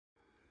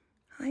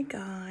Hi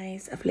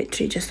guys, I've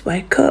literally just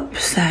woke up,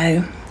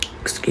 so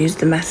excuse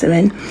the mess I'm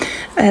in.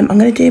 I'm going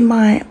to do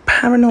my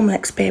paranormal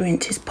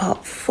experiences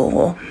part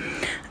 4,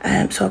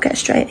 so I'll get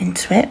straight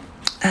into it.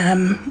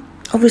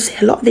 Obviously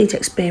a lot of these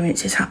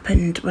experiences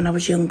happened when I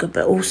was younger,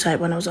 but also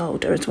when I was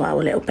older as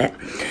well a little bit.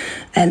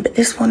 But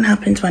this one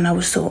happened when I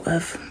was sort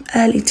of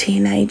early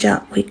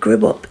teenager. We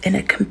grew up in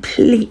a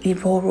completely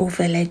rural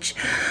village.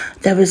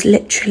 There was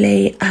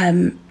literally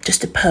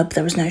just a pub.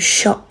 There was no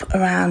shop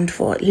around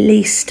for at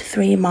least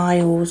 3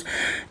 miles.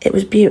 It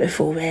was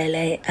beautiful,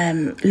 really.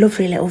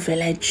 Lovely little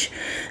village.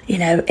 You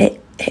know,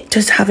 it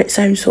does have its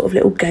own sort of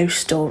little ghost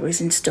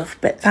stories and stuff,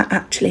 but that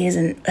actually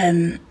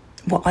isn't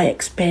what I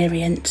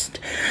experienced.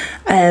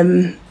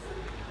 But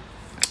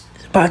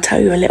I'll tell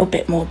you a little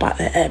bit more about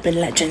the urban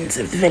legends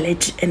of the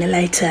village in a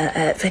later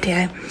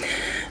video.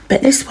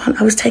 But this one,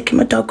 I was taking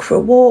my dog for a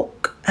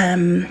walk.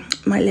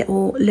 My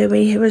little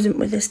Louis, who isn't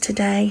with us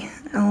today,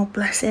 oh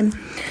bless him,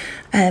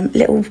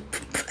 little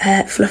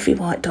fluffy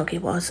white dog he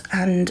was,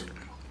 and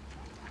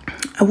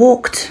I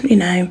walked, you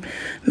know,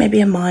 maybe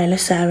a mile or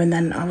so, and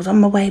then I was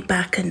on my way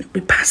back and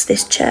we passed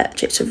this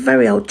church. It's a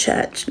very old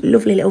church,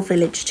 lovely little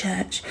village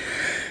church.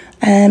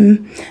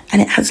 And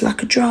it has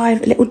like a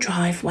little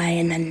driveway,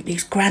 and then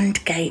these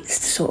grand gates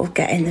to sort of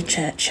get in the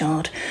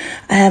churchyard.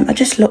 I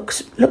just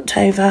looked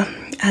over,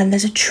 and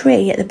there's a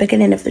tree at the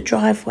beginning of the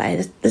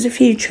driveway. There's a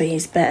few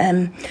trees,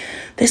 but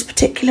this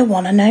particular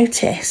one I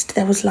noticed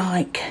there was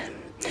like,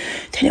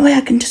 the only way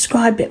I can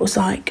describe it was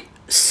like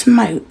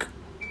smoke,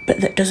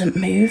 but that doesn't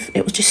move.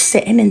 It was just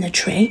sitting in the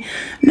tree,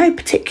 no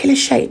particular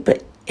shape,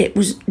 but it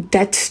was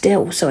dead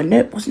still, so I knew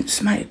it wasn't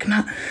smoke. And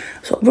I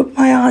sort of rubbed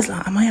my eyes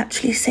like, am I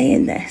actually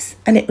seeing this?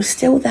 And it was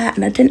still there,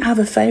 and I didn't have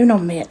a phone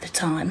on me at the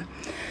time.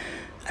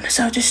 And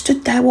so I just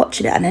stood there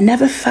watching it, and I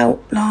never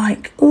felt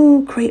like,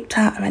 oh, creeped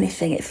out or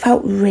anything. It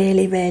felt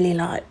really, really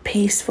like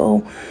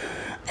peaceful.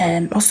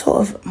 I was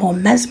sort of more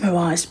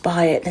mesmerised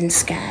by it than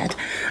scared.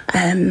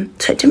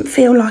 So it didn't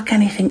feel like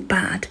anything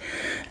bad.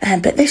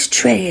 But this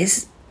tree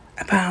is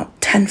about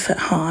 10 foot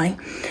high,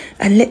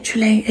 and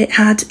literally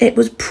it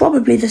was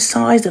probably the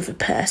size of a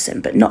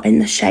person, but not in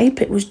the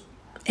shape. It was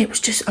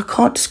just, I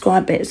can't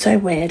describe it, it's so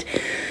weird.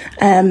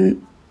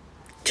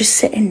 Just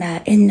sitting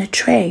there in the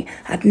tree.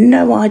 I had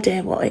no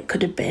idea what it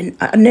could have been.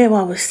 I knew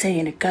I was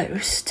seeing a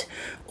ghost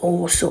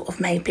or sort of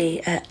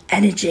maybe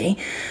energy,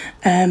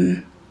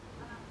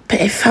 but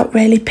it felt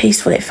really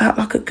peaceful. It felt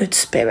like a good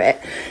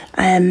spirit.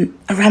 I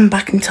ran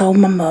back and told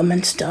my mum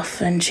and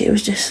stuff, and she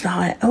was just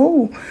like,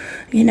 oh,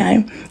 you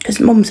know, because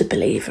mum's a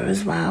believer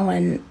as well,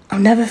 and I'll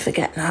never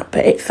forget that,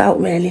 but it felt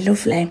really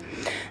lovely.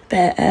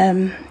 But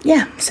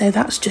yeah, so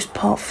that's just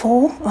part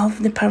 4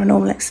 of the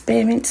paranormal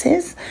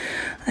experiences,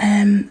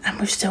 and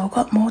we've still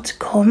got more to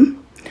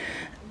come.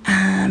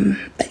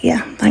 But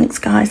yeah, thanks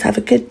guys, have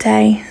a good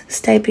day,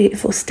 stay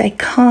beautiful, stay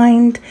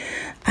kind.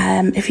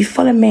 If you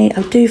follow me,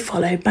 I do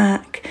follow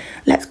back.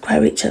 Let's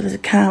grow each other's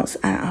accounts,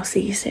 and I'll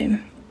see you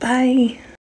soon. Bye.